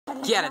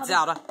Get it,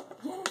 Zelda.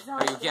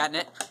 Are you getting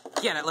it?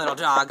 Get it, little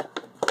dog.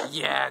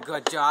 Yeah,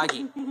 good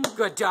doggy.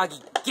 Good doggy.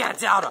 Get it,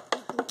 Zelda.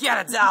 Get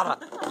it, Zelda.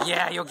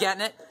 Yeah, you're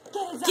getting it.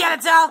 Get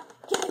it, Zelda.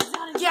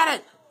 Get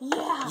it.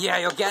 Yeah. Yeah,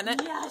 you're getting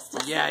it. Yes.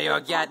 Yeah,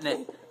 you're getting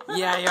it.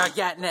 Yeah, you're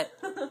getting it.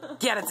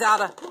 Get it,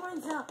 Zelda. Come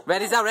on, Zelda.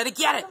 Ready, Zelda? Ready?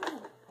 Get it.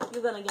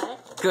 You're gonna get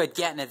it? Good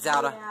getting it,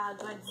 Zelda. Yeah,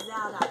 good,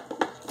 Zelda.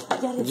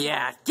 Get it.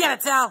 Yeah, get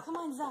it, Zelda. Come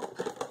on, Zelda.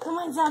 Come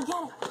on, Zelda,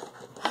 get it.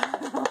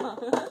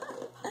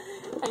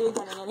 Are you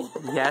getting any?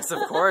 Yes, of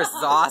course.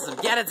 It's awesome.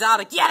 Get it,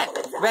 Zelda. Get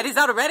it. Ready,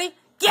 Zelda? Ready?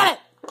 Get it.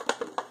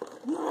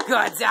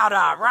 Good,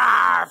 Zelda.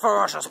 Rawr,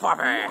 ferocious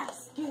puppy.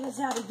 Yes. Get it,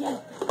 Zelda. Get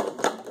it.